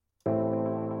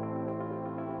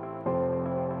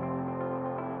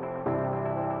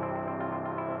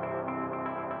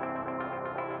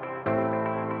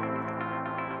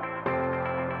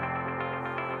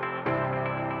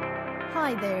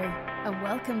Hi there, and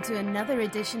welcome to another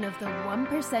edition of the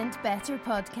 1% Better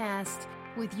podcast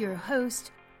with your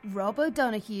host, Rob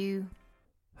O'Donoghue.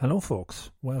 Hello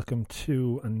folks, welcome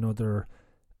to another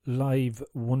live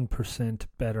 1%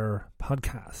 Better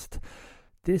podcast.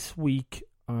 This week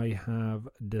I have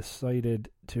decided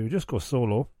to just go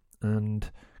solo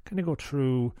and kind of go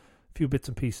through a few bits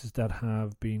and pieces that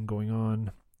have been going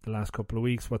on the last couple of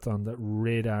weeks, what's on the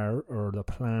radar or the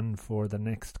plan for the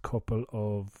next couple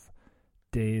of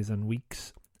days and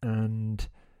weeks, and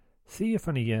see if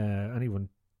anyone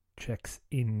checks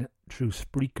in through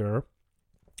Spreaker,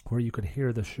 where you can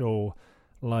hear the show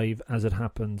live as it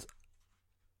happens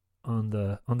on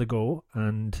the go.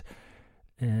 And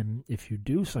if you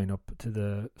do sign up to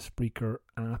the Spreaker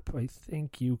app, I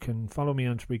think you can follow me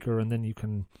on Spreaker, and then you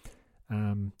can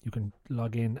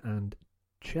log in and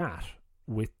chat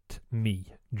with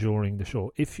me during the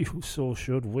show if you so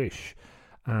should wish.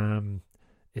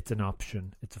 It's an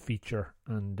option, it's a feature,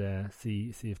 and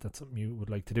see if that's something you would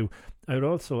like to do. I would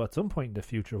also, at some point in the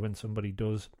future, when somebody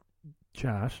does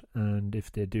chat, and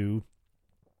if they do,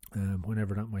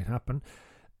 whenever that might happen,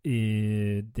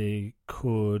 they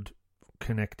could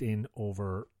connect in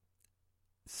over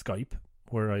Skype,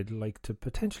 where I'd like to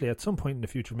potentially at some point in the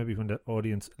future, maybe when the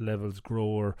audience levels grow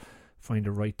or find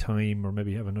a right time, or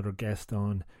maybe have another guest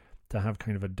on, to have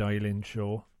kind of a dial-in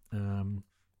show.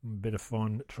 A bit of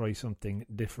fun, try something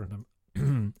different.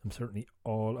 I'm certainly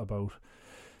all about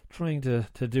trying to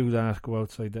do that, go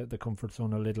outside the comfort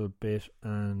zone a little bit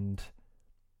and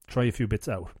try a few bits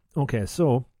out. Okay,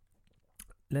 so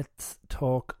let's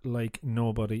talk like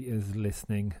nobody is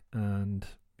listening, and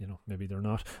maybe they're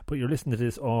not, but you're listening to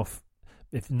this off.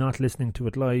 If not listening to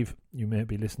it live, you may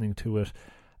be listening to it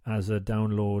as a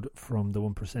download from the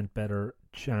 1% Better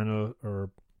channel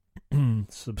or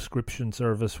subscription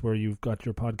service where you've got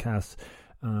your podcasts,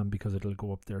 because it'll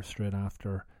go up there straight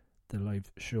after the live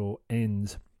show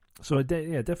ends. So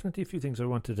definitely a few things I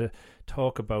wanted to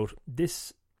talk about.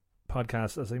 This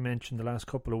podcast, as I mentioned the last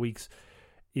couple of weeks,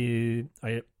 I'm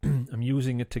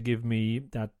using it to give me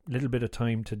that little bit of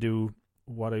time to do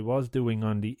what I was doing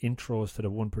on the intros to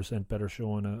the 1% Better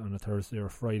show on a Thursday or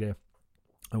Friday.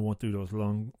 I won't do those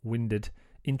long-winded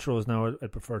intros now.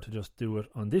 I'd prefer to just do it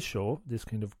on this show, this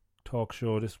kind of talk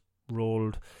show, this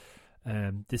rolled,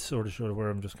 this sort of show where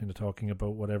I'm just kind of talking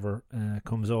about whatever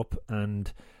comes up.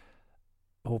 And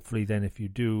hopefully then, if you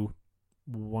do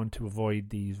want to avoid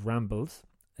these rambles,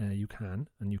 you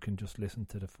can just listen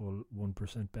to the full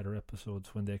 1% Better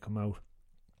episodes when they come out.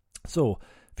 So,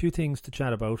 a few things to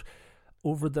chat about.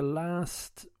 Over the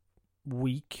last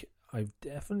week, I've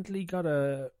definitely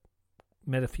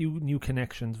met a few new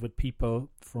connections with people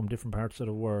from different parts of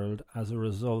the world as a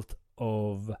result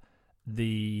of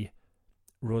the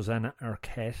Rosanna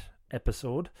Arquette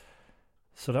episode.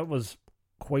 So that was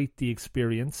quite the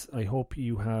experience. I hope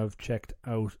you have checked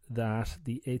out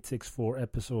the 864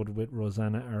 episode with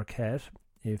Rosanna Arquette.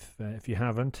 If you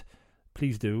haven't,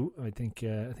 please do. I think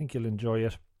you'll enjoy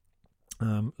it.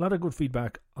 A lot of good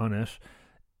feedback on it.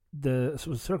 The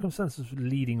circumstances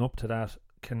leading up to that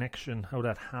connection, how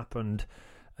that happened,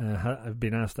 I've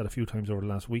been asked that a few times over the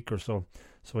last week or so.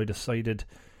 So I decided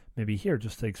maybe here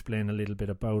just to explain a little bit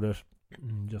about it,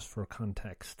 just for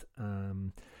context.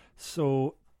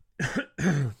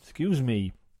 Excuse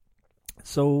me.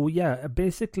 So yeah,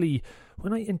 basically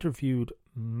when I interviewed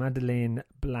Madeleine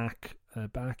Black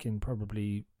back in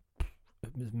probably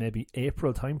maybe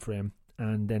April timeframe,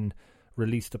 and then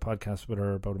released a podcast with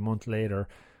her about a month later,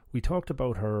 we talked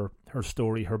about her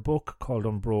story, her book called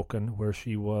Unbroken, where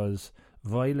she was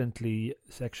violently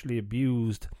sexually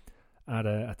abused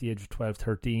at the age of 12,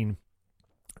 13,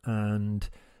 and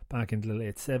back in the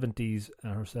late 70s,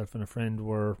 herself and a friend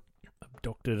were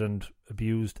abducted and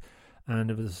abused,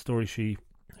 and it was a story she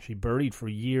buried for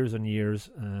years and years,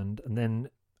 and then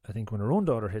I think when her own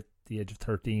daughter hit the age of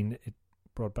 13, it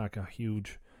brought back a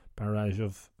huge barrage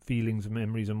of feelings,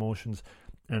 memories, emotions,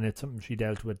 and it's something she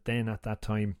dealt with then at that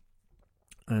time,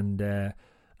 and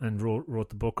wrote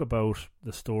the book about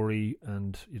the story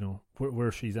and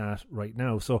where she's at right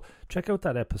now. So check out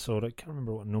that episode. I can't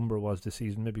remember what number it was this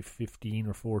season, maybe 15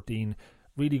 or 14.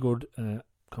 Really good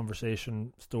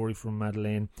conversation story from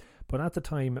Madeleine. But at the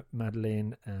time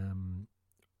Madeleine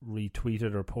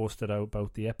retweeted or posted out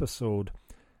about the episode,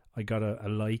 I got a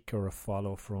like or a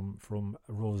follow from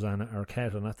Rosanna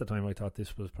Arquette, and at the time I thought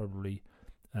this was probably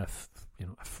a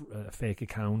fake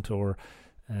account or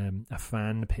a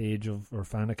fan page or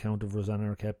fan account of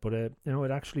Rosanna Arquette, but it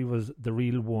actually was the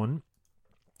real one.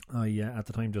 I at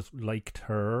the time just liked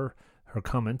her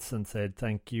comments and said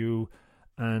thank you,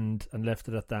 and left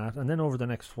it at that. And then over the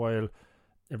next while,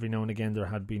 every now and again there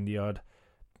had been the odd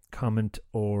comment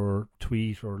or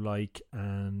tweet or like,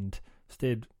 and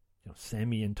stayed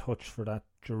semi in touch for that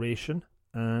duration.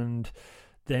 And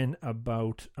then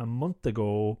about a month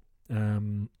ago,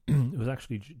 it was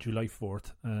actually July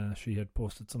 4th, she had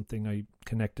posted something. I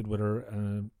connected with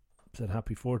her, said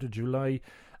happy 4th of July,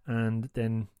 and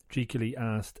then cheekily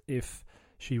asked if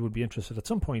she would be interested at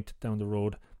some point down the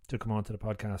road to come on to the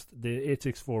podcast, the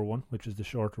 8641 one, which is the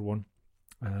shorter one,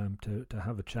 to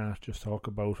have a chat, just talk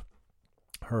about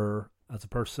her as a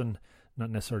person, not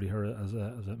necessarily her as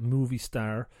a movie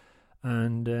star.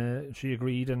 And she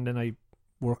agreed, and then I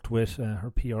worked with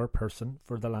her PR person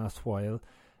for the last while,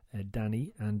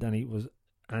 Danny, and Danny was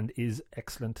and is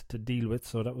excellent to deal with,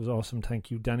 so that was awesome.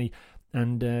 Thank you, Danny.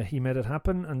 And he made it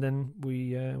happen, and then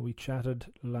we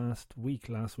chatted last week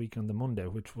on the Monday,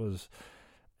 which was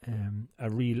a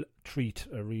real treat,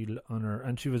 a real honour,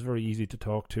 and she was very easy to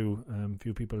talk to. A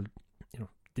few people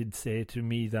did say to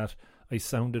me that I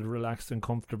sounded relaxed and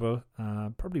comfortable.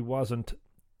 Probably wasn't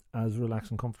as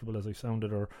relaxed and comfortable as I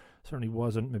sounded, or certainly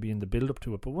wasn't maybe in the build up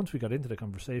to it, but once we got into the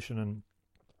conversation, and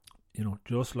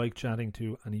just like chatting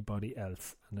to anybody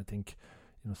else. And I think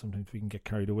sometimes we can get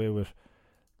carried away with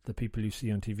the people you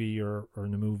see on TV or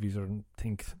in the movies, or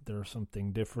think they're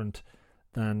something different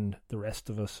than the rest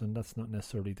of us, and that's not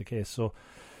necessarily the case. So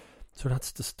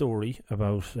that's the story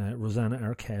about Rosanna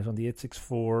Arquette on the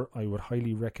 864. I would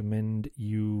highly recommend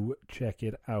you check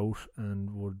it out, and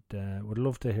would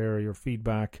love to hear your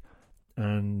feedback,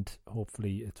 and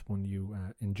hopefully it's one you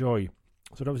enjoy.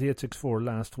 So that was the 864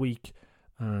 last week,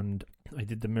 and I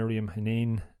did the Miriam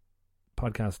Hanane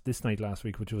podcast this night last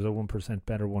week, which was a 1%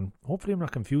 better one. Hopefully I'm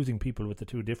not confusing people with the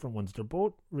two different ones. They're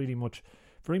both really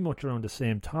very much around the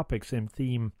same topic, same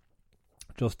theme,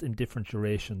 just in different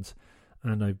durations.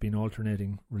 And I've been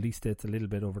alternating release dates a little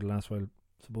bit over the last while.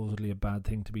 Supposedly a bad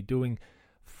thing to be doing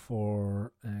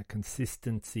for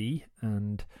consistency,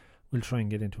 and we'll try and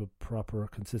get into a proper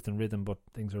consistent rhythm, but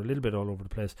things are a little bit all over the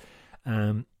place.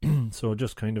 So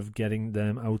just kind of getting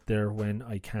them out there when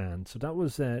I can. So that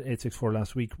was 864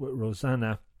 last week with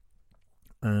Rosanna,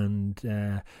 and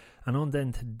on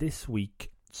then to this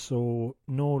week. So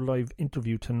no live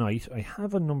interview tonight. I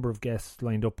have a number of guests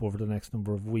lined up over the next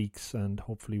number of weeks, and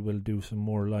hopefully we'll do some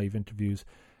more live interviews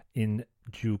in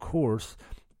due course.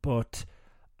 But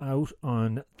out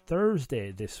on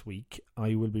Thursday this week,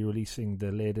 I will be releasing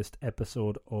the latest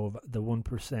episode of the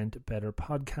 1% Better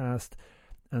podcast,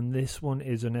 and this one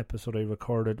is an episode I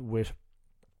recorded with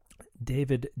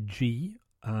Davidji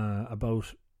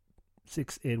about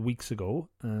 6-8 weeks ago,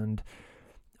 and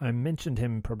I mentioned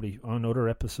him probably on other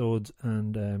episodes,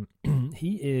 and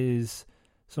he is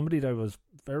somebody that I was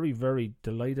very, very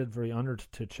delighted, very honoured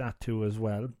to chat to as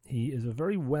well. He is a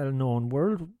very well-known,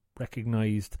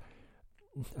 world-recognised,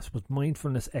 I suppose,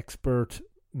 mindfulness expert,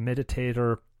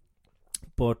 meditator,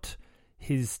 but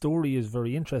his story is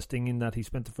very interesting in that he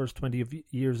spent the first 20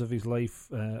 years of his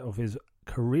life, of his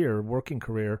working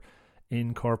career,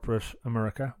 in corporate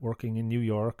America, working in New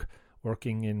York,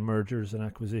 working in mergers and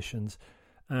acquisitions.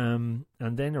 And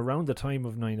then around the time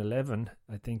of 9/11,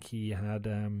 I think he had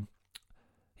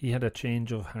a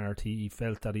change of heart. He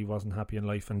felt that he wasn't happy in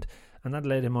life, and that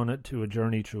led him on to a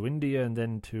journey through India, and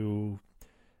then to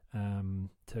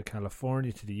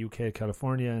California, to the UK,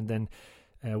 California, and then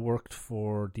worked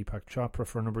for Deepak Chopra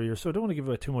for a number of years. So I don't want to give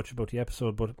away too much about the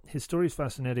episode, but his story is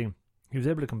fascinating. He was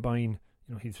able to combine,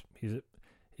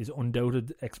 his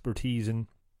undoubted expertise in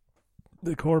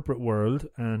the corporate world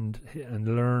and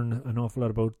learn an awful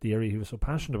lot about the area he was so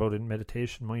passionate about in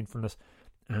meditation, mindfulness,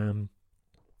 and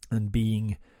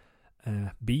being,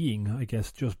 I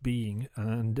guess, just being,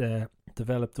 and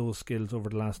developed those skills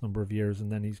over the last number of years.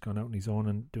 And then he's gone out on his own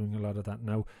and doing a lot of that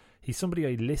now. He's somebody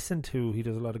I listen to. He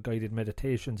does a lot of guided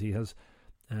meditations. He has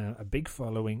a big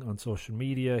following on social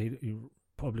media. He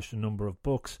published a number of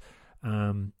books,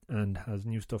 and has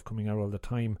new stuff coming out all the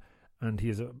time. And he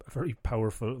has a very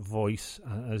powerful voice,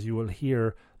 as you will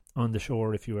hear on the show,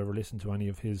 or if you ever listen to any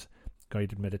of his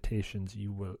guided meditations,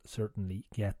 you will certainly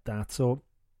get that. So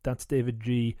that's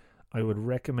Davidji. I would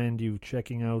recommend you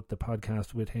checking out the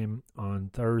podcast with him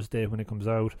on Thursday when it comes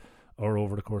out, or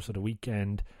over the course of the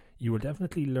weekend. You will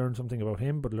definitely learn something about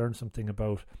him, but learn something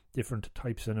about different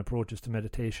types and approaches to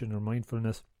meditation or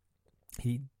mindfulness.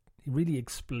 He really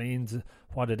explains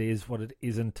what it is, what it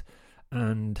isn't,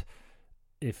 and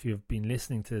if you've been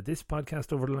listening to this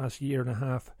podcast over the last year and a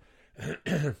half,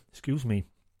 excuse me,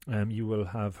 you will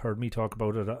have heard me talk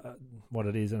about it, what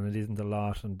it is and it isn't a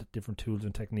lot, and different tools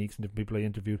and techniques and different people I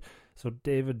interviewed. So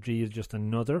Davidji is just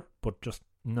another, but just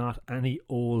not any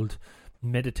old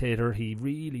meditator. He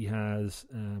really has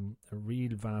a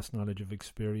real vast knowledge of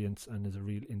experience and is a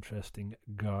real interesting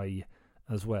guy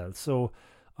as well. So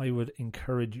I would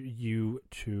encourage you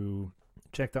to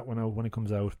check that one out when it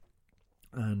comes out,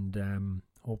 and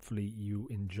hopefully you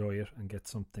enjoy it and get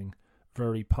something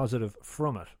very positive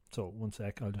from it. So one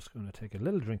sec, I'm just going to take a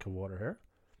little drink of water here,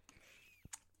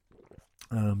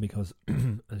 because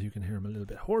as you can hear, I'm a little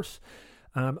bit hoarse.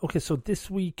 Okay, so this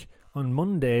week on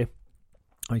Monday,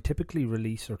 I typically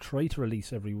release, or try to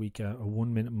release every week, a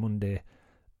 1 minute Monday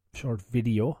short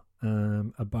video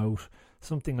about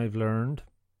something I've learned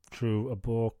through a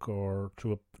book or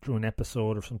through an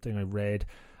episode or something I read,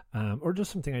 or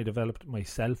just something I developed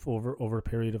myself over a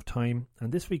period of time.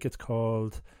 And this week it's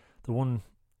called, the one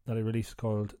that I released,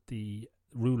 called the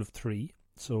Rule of Three.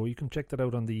 So you can check that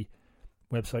out on the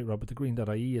website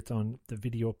robertthegreen.ie. It's on the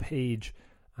video page,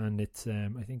 and it's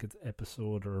I think it's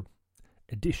episode or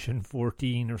edition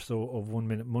 14 or so of 1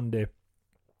 minute Monday.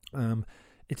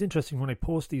 It's interesting when I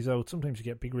post these out, sometimes you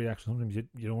get big reactions, sometimes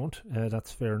you don't.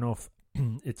 That's fair enough.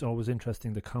 It's always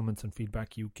interesting, the comments and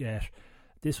feedback you get.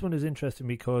 This one is interesting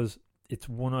because it's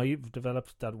one I've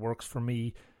developed that works for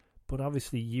me, but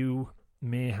obviously you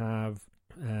may have,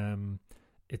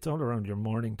 it's all around your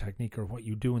morning technique, or what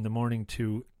you do in the morning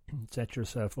to set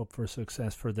yourself up for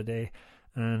success for the day.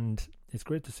 And it's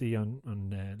great to see on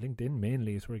LinkedIn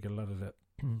mainly is where you get a lot of the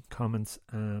comments,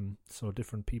 so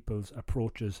different people's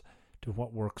approaches to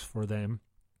what works for them.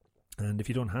 And if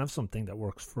you don't have something that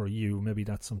works for you, maybe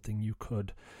that's something you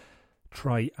could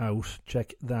try out.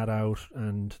 Check that out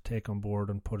and take on board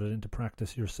and put it into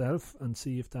practice yourself, and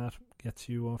see if that gets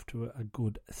you off to a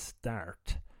good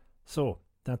start. So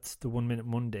that's the 1 minute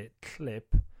Monday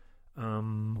clip.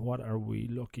 What are we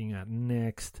looking at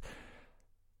next?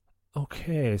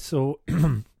 Okay, so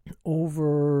let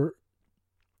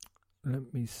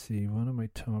me see, what am I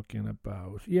talking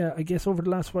about? Yeah, I guess over the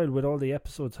last while, with all the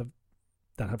episodes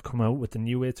that have come out, with the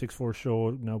new 864 show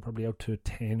now probably out to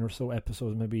 10 or so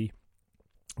episodes, maybe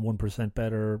 1%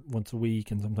 better once a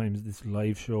week, and sometimes this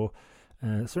live show.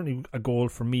 Certainly a goal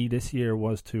for me this year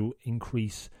was to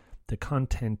increase the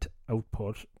content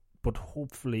output, but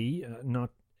hopefully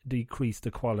not decrease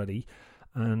the quality,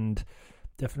 and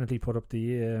definitely put up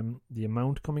the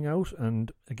amount coming out.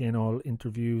 And again, all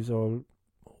interviews, all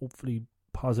hopefully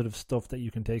positive stuff that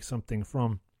you can take something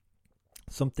from.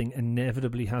 Something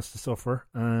inevitably has to suffer,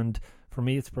 and for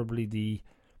me it's probably the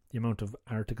amount of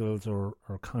articles or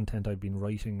content I've been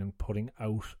writing and putting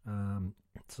out.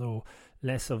 So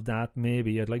less of that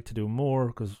maybe. I'd like to do more,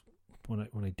 because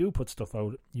when I do put stuff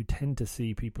out, you tend to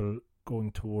see people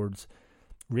going towards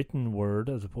written word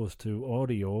as opposed to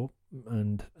audio,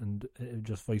 and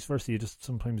just vice versa. You just,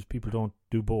 sometimes people don't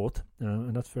do both,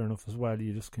 and that's fair enough as well.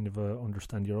 You just kind of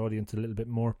understand your audience a little bit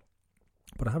more.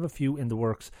 But I have a few in the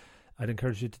works. I'd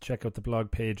encourage you to check out the blog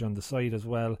page on the site as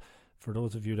well. For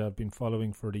those of you that have been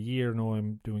following for the year, know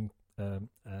I'm doing what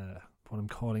I'm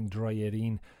calling Dry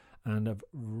 18, and I've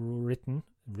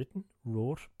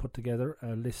put together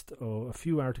a list of a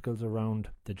few articles around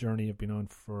the journey I've been on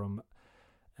from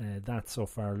that so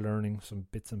far, learning some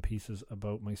bits and pieces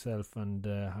about myself and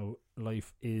how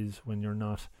life is when you're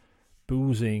not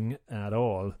boozing at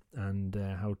all, and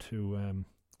how to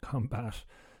combat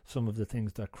some of the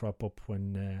things that crop up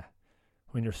when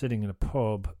you're sitting in a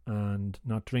pub and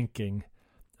not drinking,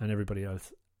 and everybody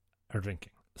else are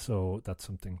drinking. So that's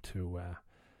something to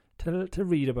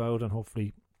read about and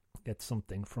hopefully get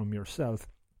something from yourself.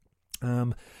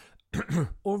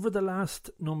 Over the last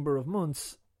number of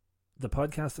months, the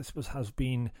podcast, I suppose, has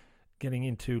been getting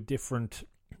into different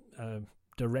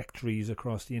directories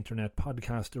across the internet.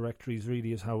 Podcast directories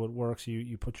really is how it works.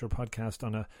 You put your podcast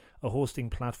on a hosting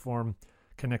platform,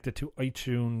 connected to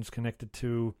iTunes, connected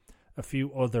to a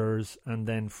few others, and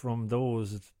then from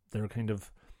those they're kind of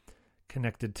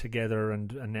connected together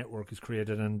and a network is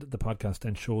created, and the podcast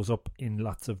then shows up in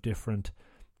lots of different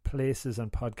places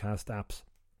and podcast apps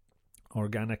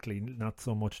organically, not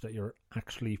so much that you're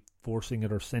actually forcing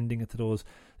it or sending it to those.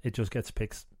 It just gets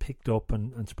picked up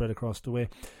and spread across the way.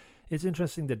 It's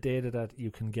interesting, the data that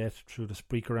you can get through the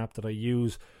Spreaker app that I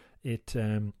use. It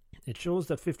shows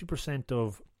that 50%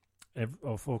 of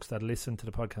folks that listen to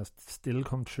the podcast still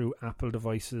come through Apple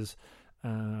devices,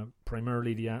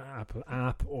 primarily the Apple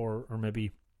app, or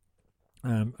maybe I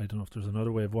don't know if there's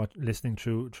another way of listening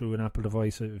through an Apple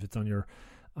device, if it's on your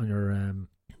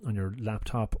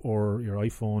laptop or your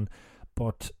iPhone.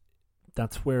 But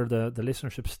that's where the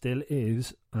listenership still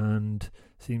is, and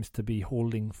seems to be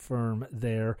holding firm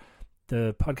there.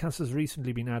 The podcast has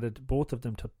recently been added, both of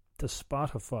them, to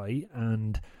Spotify,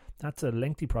 and that's a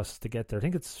lengthy process to get there. I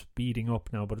think it's speeding up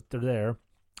now, but they're there.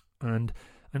 And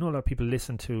I know a lot of people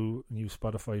listen to and use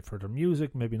Spotify for their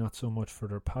music, maybe not so much for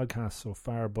their podcasts so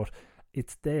far, but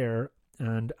it's there.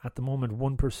 And at the moment,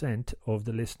 1% of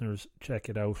the listeners check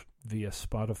it out via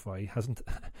Spotify. Hasn't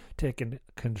taken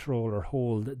control or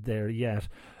hold there yet.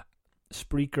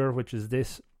 Spreaker, which is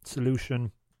this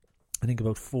solution, I think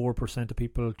about 4% of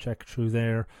people check through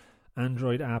there.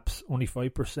 Android apps, only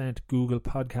 5%. Google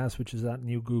Podcasts, which is that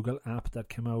new Google app that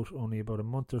came out only about a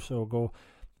month or so ago,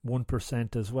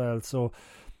 1% as well. So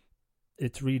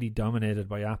it's really dominated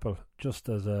by Apple, just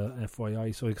as a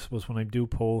FYI. So I suppose when I do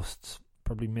posts,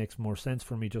 probably makes more sense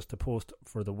for me just to post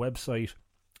for the website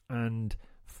and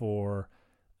for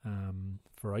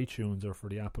iTunes or for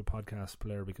the Apple Podcast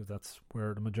player, because that's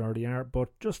where the majority are.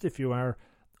 But just if you are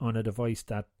on a device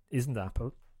that isn't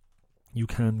Apple, you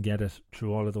can get it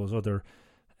through all of those other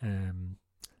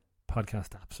podcast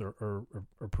apps or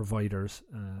providers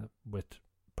with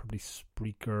probably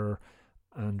Spreaker,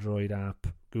 Android app,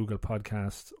 Google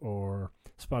Podcasts, or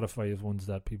Spotify is ones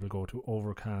that people go to.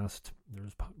 Overcast,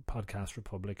 there's Podcast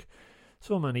Republic,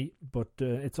 so many, but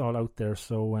it's all out there.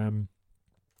 So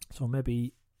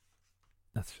maybe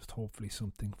that's just hopefully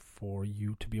something for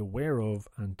you to be aware of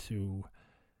and to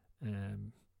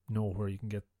know where you can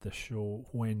get the show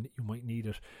when you might need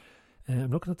it.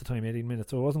 I'm looking at the time, 18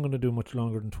 minutes, so I wasn't going to do much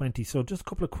longer than 20. So just a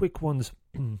couple of quick ones.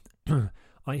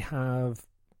 I have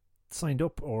signed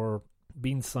up or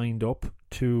been signed up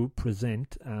to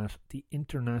present at the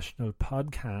International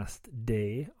Podcast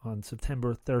Day on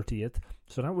September 30th.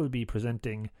 So that will be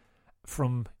presenting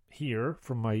from here,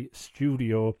 from my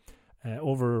studio,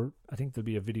 over, I think there'll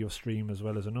be a video stream as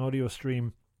well as an audio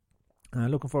stream.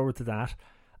 Looking forward to that.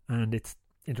 And it's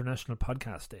International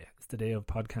Podcast Day. It's the day of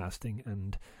podcasting,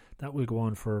 and that will go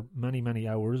on for many, many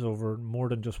hours over more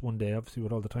than just one day. Obviously,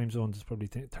 with all the time zones, it's probably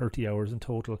 30 hours in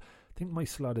total. I think my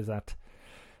slot is at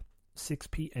 6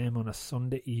 p.m. on a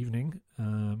Sunday evening,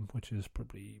 which is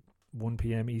probably 1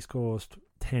 p.m. East Coast,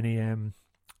 10 a.m.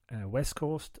 West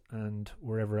Coast, and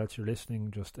wherever else you're listening,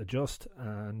 just adjust.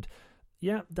 And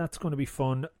yeah, that's going to be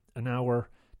fun. An hour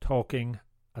talking.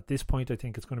 At this point, I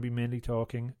think it's going to be mainly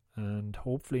talking and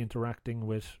hopefully interacting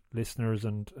with listeners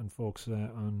and folks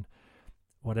on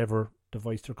whatever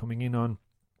device they're coming in on,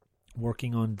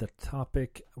 working on the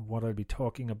topic, what I'll be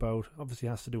talking about. Obviously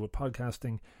has to do with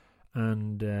podcasting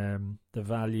and the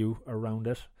value around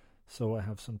it. So I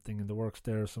have something in the works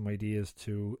there, some ideas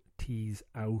to tease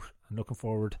out. I'm looking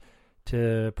forward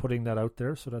to putting that out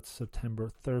there. So that's September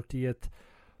 30th.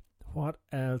 What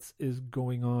else is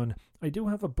going on? I do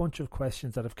have a bunch of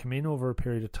questions that have come in over a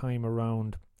period of time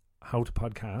around how to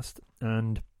podcast.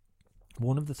 And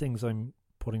one of the things I'm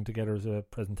putting together is a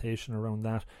presentation around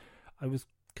that. I was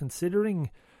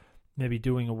considering maybe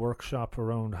doing a workshop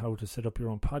around how to set up your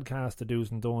own podcast, the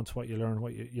do's and don'ts, what you learn,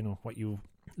 what you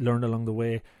learned along the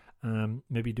way.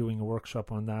 Maybe doing a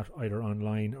workshop on that, either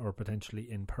online or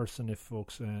potentially in person, if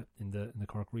folks in the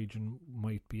Cork region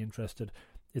might be interested.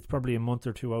 It's probably a month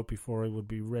or two out before I would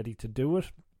be ready to do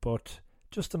it, but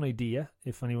just an idea.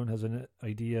 If anyone has any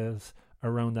ideas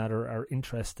around that or are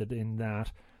interested in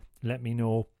that, let me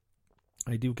know.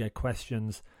 I do get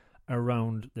questions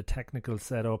around the technical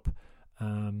setup,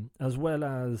 as well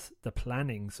as the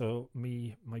planning. So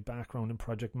my background in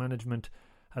project management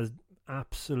has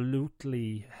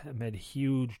absolutely made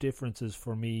huge differences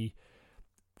for me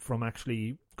from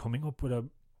actually coming up with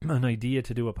an idea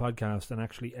to do a podcast and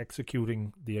actually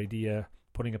executing the idea,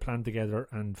 putting a plan together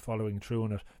and following through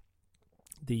on it.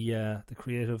 The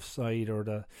creative side or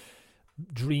the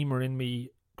dreamer in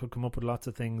me could come up with lots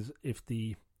of things. If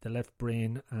the left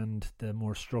brain and the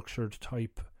more structured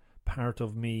type part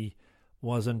of me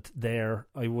wasn't there,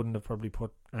 I wouldn't have probably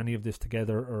put any of this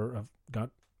together or have got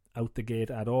out the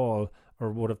gate at all,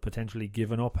 or would have potentially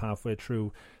given up halfway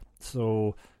through.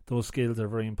 So those skills are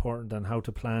very important, and how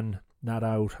to plan that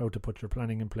out, how to put your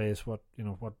planning in place, what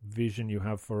vision you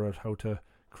have for it, how to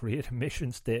create a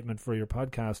mission statement for your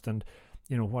podcast, and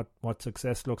what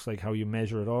success looks like, how you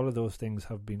measure it. All of those things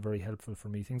have been very helpful for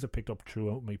me. Things I've picked up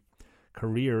throughout my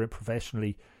career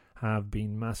professionally have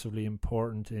been massively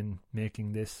important in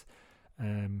making this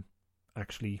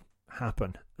actually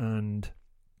happen. And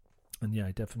yeah,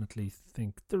 I definitely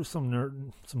think there's some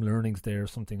learnings there,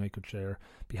 something I could share.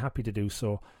 Be happy to do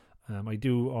so. I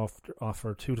do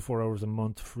offer 2 to 4 hours a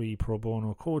month free pro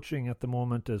bono coaching at the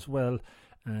moment as well.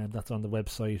 That's on the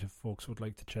website if folks would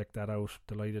like to check that out.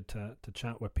 Delighted to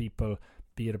chat with people,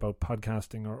 be it about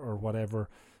podcasting or whatever.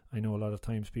 I know a lot of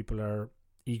times people are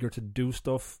eager to do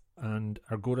stuff and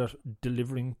are good at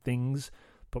delivering things,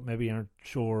 but maybe aren't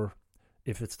sure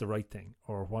if it's the right thing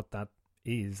or what that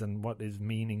is and what is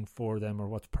meaning for them or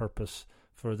what's purpose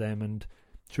for them. And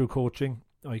through coaching,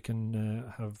 I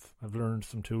can have learned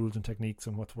some tools and techniques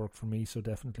on what's worked for me. So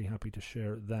definitely happy to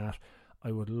share that.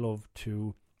 I would love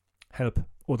to help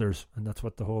others, and that's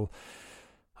what the whole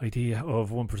idea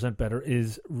of 1% Better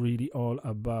is really all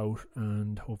about.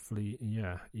 And hopefully,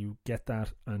 you get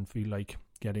that and feel like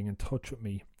getting in touch with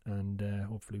me, and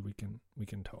hopefully we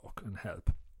can talk and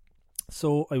help.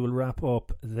 So I will wrap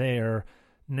up there.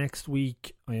 Next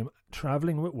week I am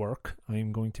traveling with work. I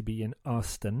am going to be in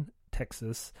Austin,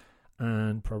 Texas,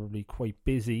 and probably quite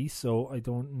busy, so I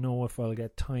don't know if I'll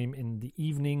get time in the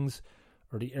evenings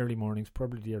or the early mornings,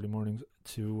 probably the early mornings,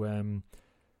 to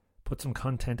put some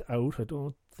content out. I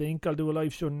don't think I'll do a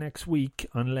live show next week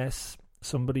unless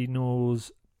somebody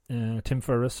knows Tim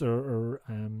Ferriss or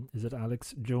is it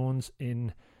Alex Jones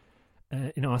in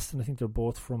Austin. I think they're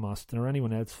both from Austin, or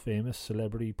anyone else famous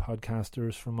celebrity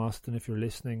podcasters from Austin. If you're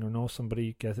listening or know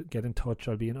somebody, get in touch.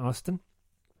 I'll be in Austin.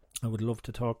 I would love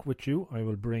to talk with you. I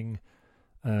will bring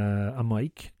a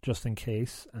mic just in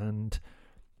case, and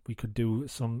we could do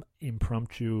some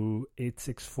impromptu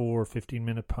 864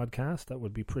 15-minute podcast. That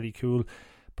would be pretty cool.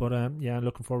 But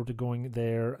looking forward to going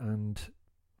there, and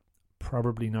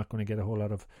probably not going to get a whole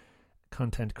lot of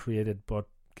content created, but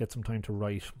get some time to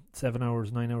write. 9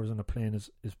 hours on a plane is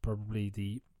probably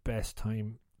the best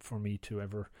time for me to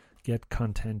ever get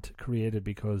content created,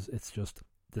 because it's just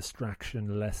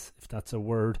distraction less, if that's a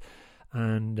word.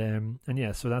 And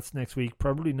so that's next week.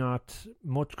 Probably not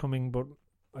much coming, but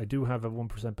I do have a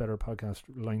 1% Better podcast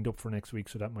lined up for next week,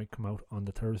 so that might come out on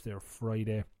the Thursday or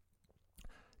Friday.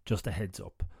 Just a heads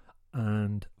up.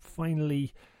 And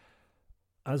finally,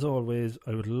 as always,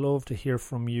 I would love to hear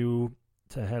from you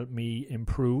to help me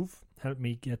improve, help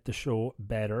me get the show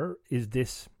better. Is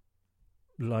this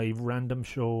live random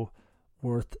show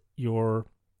worth your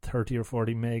 30 or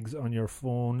 40 megs on your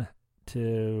phone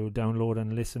to download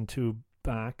and listen to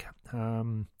back?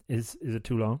 Is it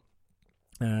too long?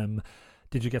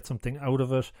 Did you get something out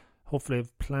of it? Hopefully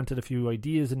I've planted a few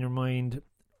ideas in your mind,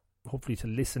 hopefully to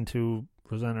listen to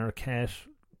Rosanna Arquette,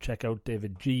 check out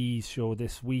Davidji's show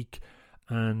this week,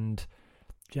 and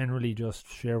generally just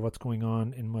share what's going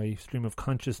on in my stream of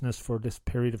consciousness for this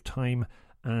period of time,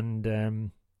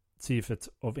 and see if it's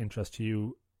of interest to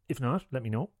you. If not, let me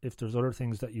know. If there's other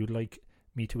things that you'd like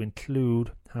me to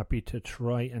include, happy to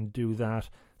try and do that.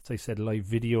 As I said, live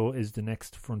video is the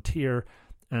next frontier,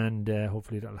 and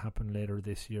hopefully that'll happen later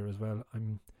this year as well.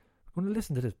 I'm going to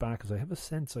listen to this back, because I have a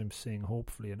sense I'm saying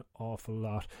hopefully an awful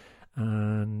lot,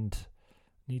 and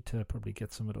need to probably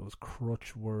get some of those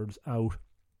crutch words out.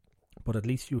 But at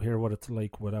least you hear what it's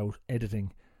like without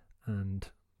editing, and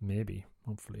maybe,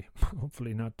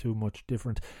 hopefully not too much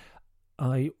different.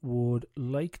 I would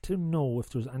like to know if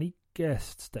there's any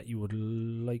guests that you would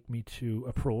like me to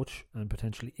approach and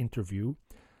potentially interview.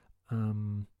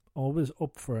 Always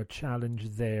up for a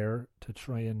challenge there to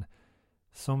try and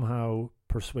somehow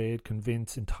persuade,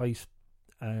 convince, entice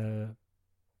a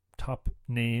top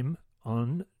name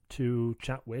on to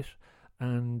chat with,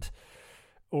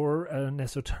 or an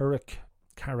esoteric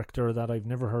character that I've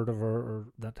never heard of, or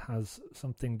that has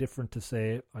something different to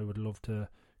say. I would love to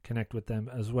connect with them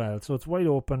as well. So it's wide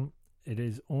open. It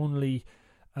is only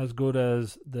as good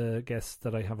as the guests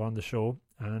that I have on the show,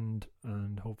 and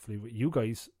hopefully with you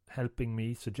guys helping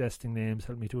me, suggesting names,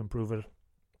 help me to improve it,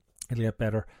 it'll get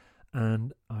better,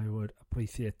 and I would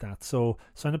appreciate that. So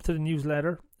sign up to the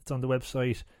newsletter. It's on the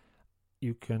website.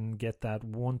 You can get that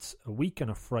once a week on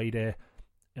a Friday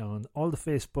on all the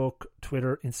Facebook,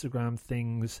 Twitter, Instagram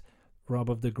things. Rob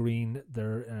of the Green,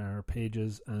 there are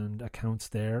pages and accounts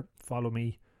there. Follow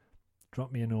me,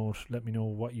 drop me a note, let me know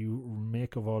what you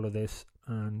make of all of this,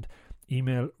 and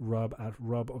email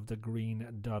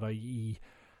rob@robofthegreen.ie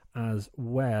as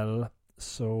well.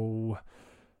 So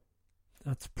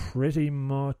that's pretty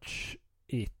much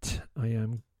it. I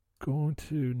am going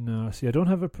to now see, I don't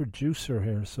have a producer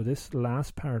here, so this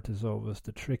last part is always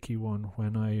the tricky one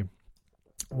when I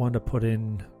want to put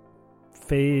in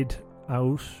fade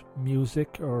out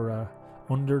music or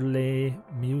underlay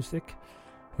music,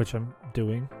 which I'm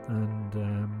doing, and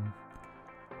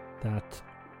that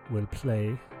will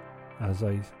play as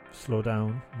I slow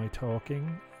down my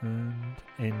talking and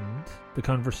end the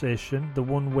conversation. The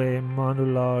one-way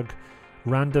monologue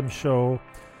random show.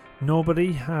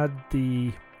 Nobody had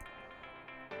the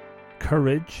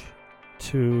courage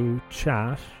to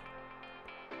chat.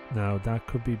 Now that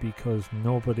could be because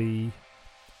nobody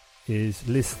is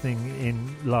listening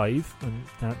in live, and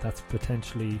that's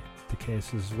potentially the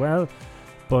case as well.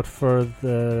 But for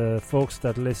the folks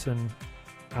that listen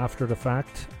after the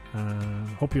fact,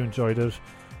 hope you enjoyed it.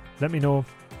 Let me know,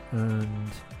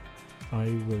 and I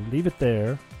will leave it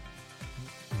there.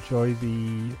 enjoy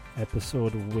the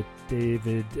episode with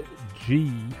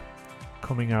Davidji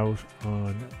coming out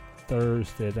on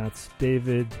Thursday. That's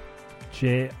David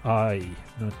J.I.,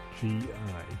 not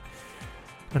G.I.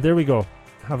 And there we go.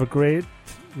 Have a great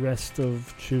rest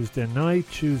of Tuesday night,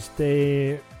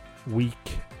 Tuesday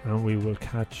week, and we will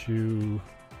catch you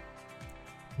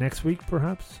next week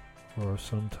perhaps, or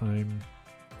sometime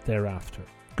thereafter.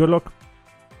 Good luck.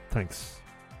 Thanks.